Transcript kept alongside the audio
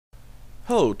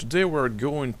Hello, today we're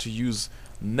going to use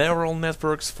neural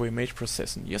networks for image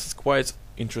processing. Yes, it's quite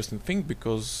interesting thing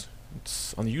because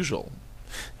it's unusual.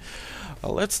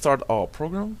 Let's start our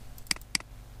program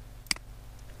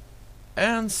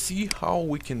and see how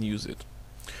we can use it.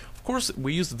 Of course,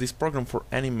 we use this program for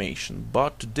animation,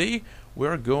 but today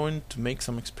we're going to make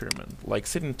some experiment, like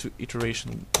setting to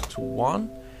iteration to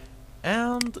 1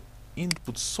 and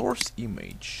input source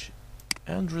image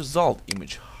and result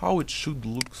image, how it should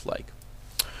look like.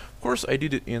 Of course, I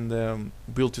did it in the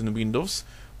built-in Windows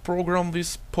program,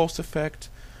 this post effect,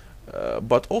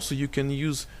 but also you can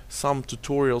use some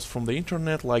tutorials from the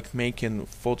internet, like making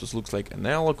photos look like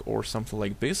analog or something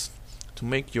like this, to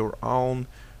make your own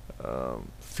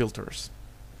filters.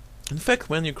 In fact,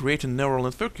 when you create a neural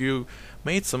network, you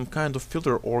made some kind of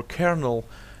filter or kernel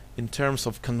in terms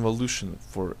of convolution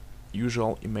for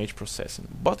usual image processing.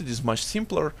 But it is much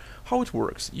simpler. How it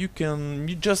works? You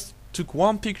just took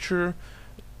one picture,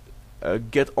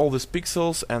 get all these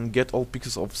pixels and get all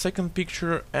pixels of second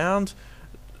picture and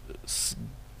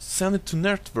send it to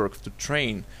network to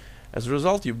train. As a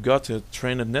result, you've got a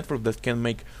trained network that can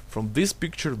make from this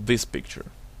picture.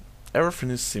 Everything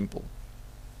is simple.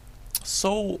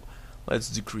 So let's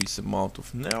decrease the amount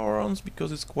of neurons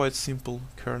because it's quite simple,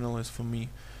 kernel is for me,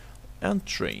 and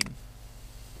train.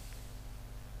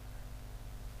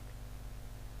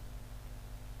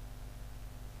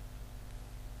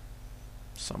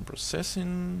 Some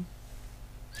processing.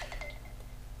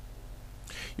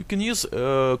 You can use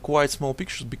quite small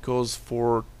pictures because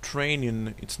for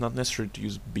training it's not necessary to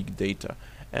use big data,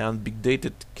 and big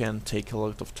data can take a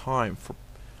lot of time for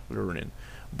learning.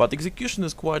 But execution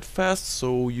is quite fast,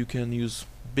 so you can use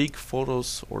big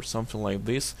photos or something like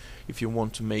this if you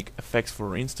want to make effects for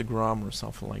Instagram or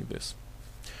something like this.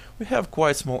 We have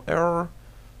quite small error,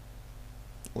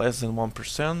 less than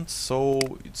 1%, so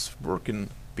it's working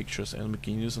pictures and we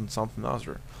can use on something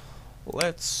other.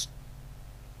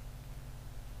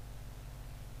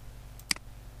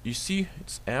 You see,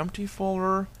 it's empty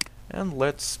folder, and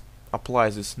let's apply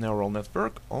this neural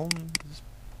network on this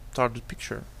target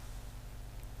picture.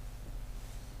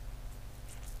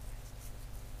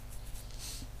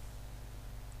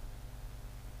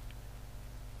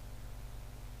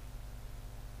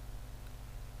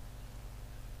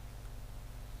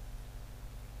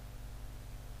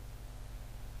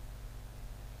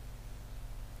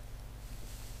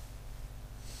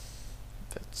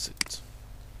 That's it.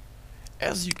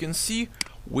 As you can see,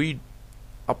 we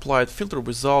applied filter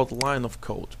without line of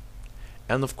code.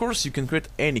 And of course you can create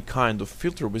any kind of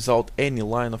filter without any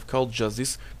line of code, just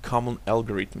this common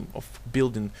algorithm of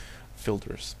building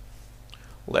filters.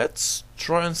 Let's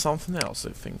try on something else.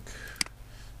 I think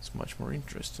it's much more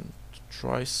interesting to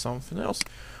try something else.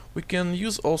 We can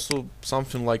use also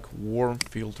something like worm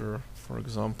filter. For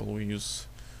example, we use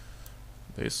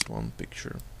this one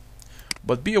picture.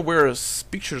 But be aware,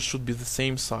 pictures should be the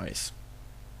same size.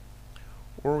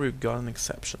 Or we've got an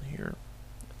exception here.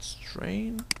 Let's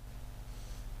train.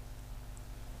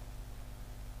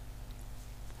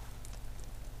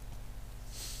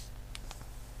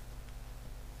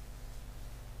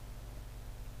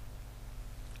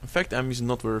 In fact, I'm using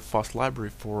not very fast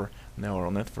library for neural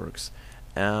networks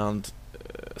and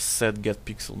set get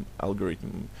pixel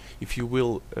algorithm. If you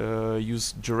will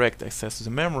use direct access to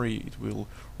the memory, it will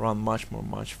run much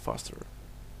faster,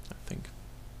 I think.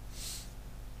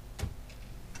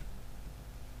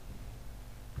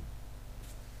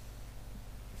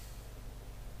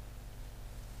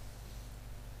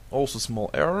 Also small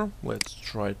error. Let's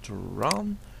try to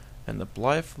run and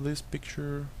apply for this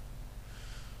picture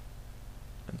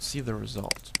and see the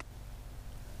result.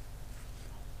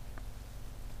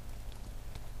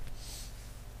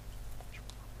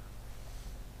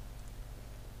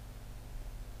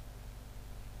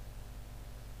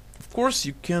 Of course,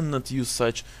 you cannot use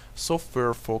such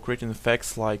software for creating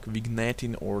effects like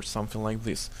vignetting or something like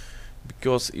this,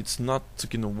 because it's not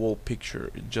taking a wall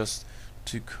picture, it just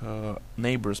took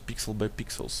neighbors pixel by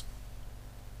pixels.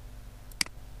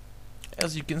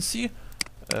 As you can see,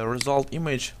 result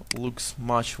image looks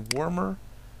much warmer,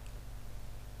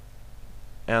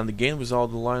 and again without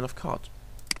the line of code.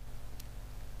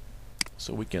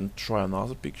 So we can try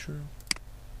another picture.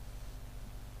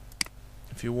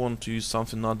 If you want to use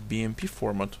something not BMP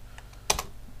format,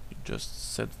 you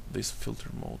just set this filter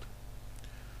mode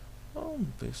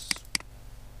on this.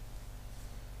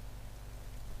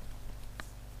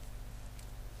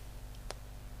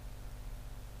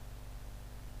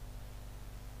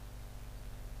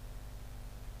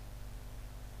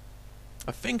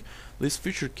 I think this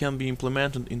feature can be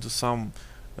implemented into some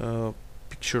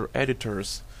picture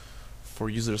editors before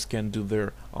users can do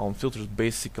their own filters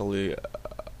basically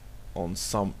on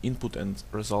some input and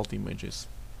result images.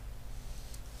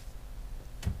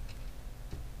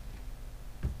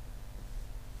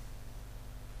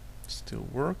 Still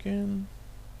working.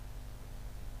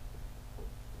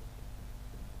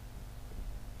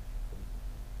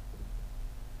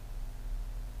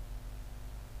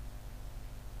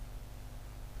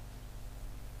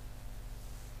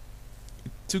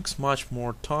 It took much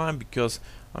more time because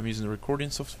I'm using recording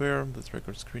software, that's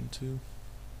record screen too.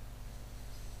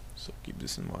 So keep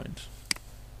this in mind.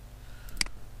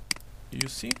 You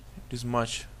see, it is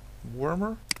much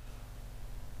warmer.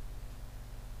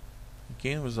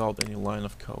 Again, without any line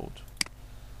of code.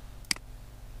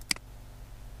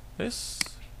 This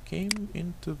came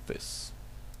into this.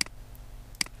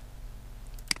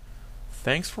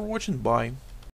 Thanks for watching, bye.